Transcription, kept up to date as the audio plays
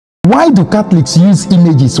Why do Catholics use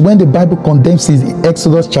images when the Bible condemns it in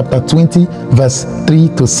Exodus chapter 20 verse 3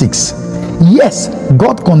 to 6? Yes,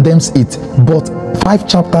 God condemns it, but 5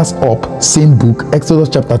 chapters up, same book, Exodus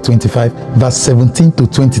chapter 25 verse 17 to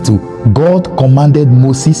 22, God commanded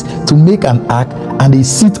Moses to make an ark and a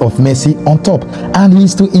seat of mercy on top, and he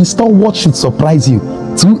is to install what should surprise you,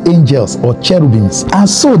 2 angels or cherubims. And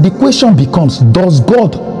so the question becomes, does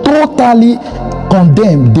God totally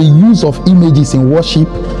condemn the use of images in worship?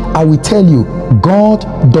 I will tell you, God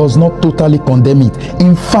does not totally condemn it.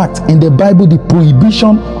 In fact, in the Bible, the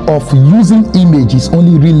prohibition of using image is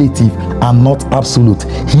only relative and not absolute.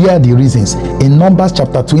 Here are the reasons. In Numbers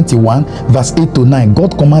chapter 21 verse 8 to 9,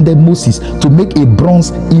 God commanded Moses to make a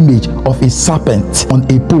bronze image of a serpent on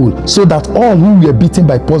a pole, so that all who were bitten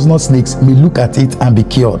by poisonous snakes may look at it and be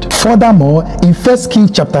cured. Furthermore, in 1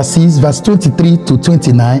 Kings chapter 6 verse 23 to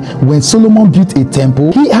 29, when Solomon built a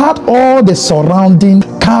temple, he had all the surrounding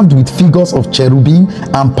carved with figures of cherubim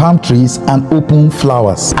and palm trees and open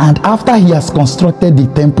flowers. And after he has constructed the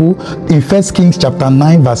temple, in 1 Kings chapter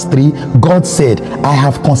 9 verse 3, God said, I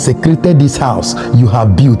have consecrated this house you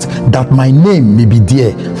have built, that my name may be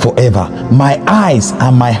there forever. My eyes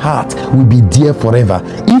and my heart will be there forever.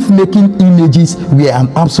 If making images were an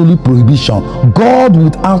absolute prohibition, God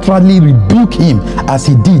would outrightly rebuke him, as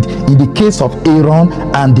he did in the case of Aaron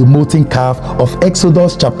and the molten calf of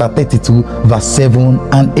Exodus chapter 32 verse 7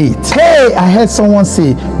 and 8. Hey, I heard someone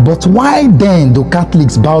say, but why then do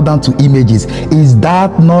Catholics bow down to images? Is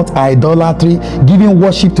that not idolatry, giving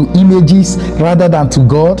worship to images rather than to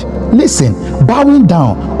God? Listen, bowing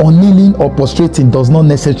down or kneeling or prostrating does not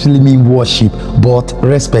necessarily mean worship, but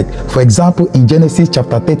respect. For example, in Genesis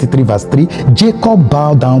chapter 33 verse 3, Jacob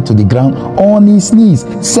bowed down to the ground on his knees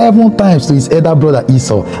 7 times to his elder brother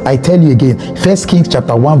Esau. I tell you again, 1 Kings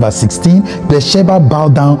chapter 1 verse 16, Bathsheba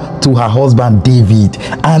bowed down to her husband David.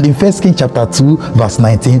 And in 1 Kings chapter 2 verse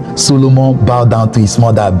 19, Solomon bowed down to his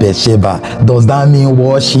mother Bathsheba. Does that mean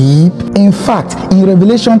worship? In fact, in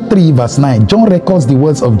Revelation 3 verse 9, John records the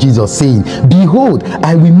words of Jesus saying, behold,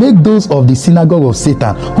 I will make those of the synagogue of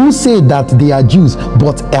Satan, who say that they are Jews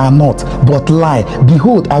but are not, but lie.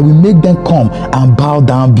 Behold, I will make them come and bow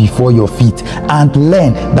down before your feet and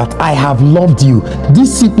learn that I have loved you.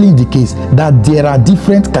 This simply indicates that there are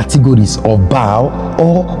different categories of bow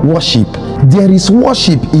or worship. There is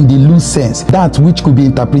worship in the loose sense, that which could be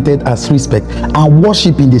interpreted as respect, and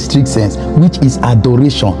worship in the strict sense, which is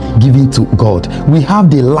adoration given to God. We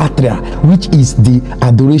have the latria, which is the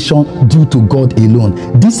adoration due to God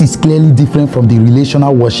alone. This is clearly different from the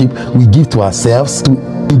relational worship we give to ourselves to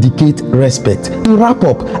indicate respect. To wrap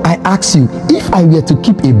up, I ask you, if I were to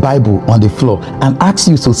keep a Bible on the floor and ask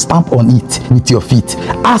you to stamp on it with your feet,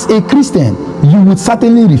 as a Christian, you would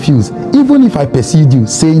certainly refuse, even if I pursued you,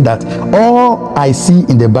 saying that all I see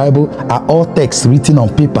in the Bible are all texts written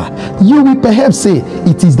on paper. You will perhaps say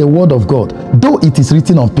it is the word of God. Though it is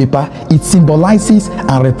written on paper, it symbolizes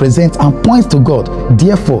and represents and points to God.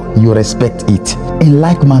 Therefore, you respect it. In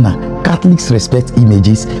like manner, Catholics respect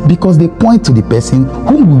images because they point to the person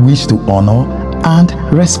whom we wish to honor and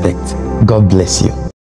respect. God bless you.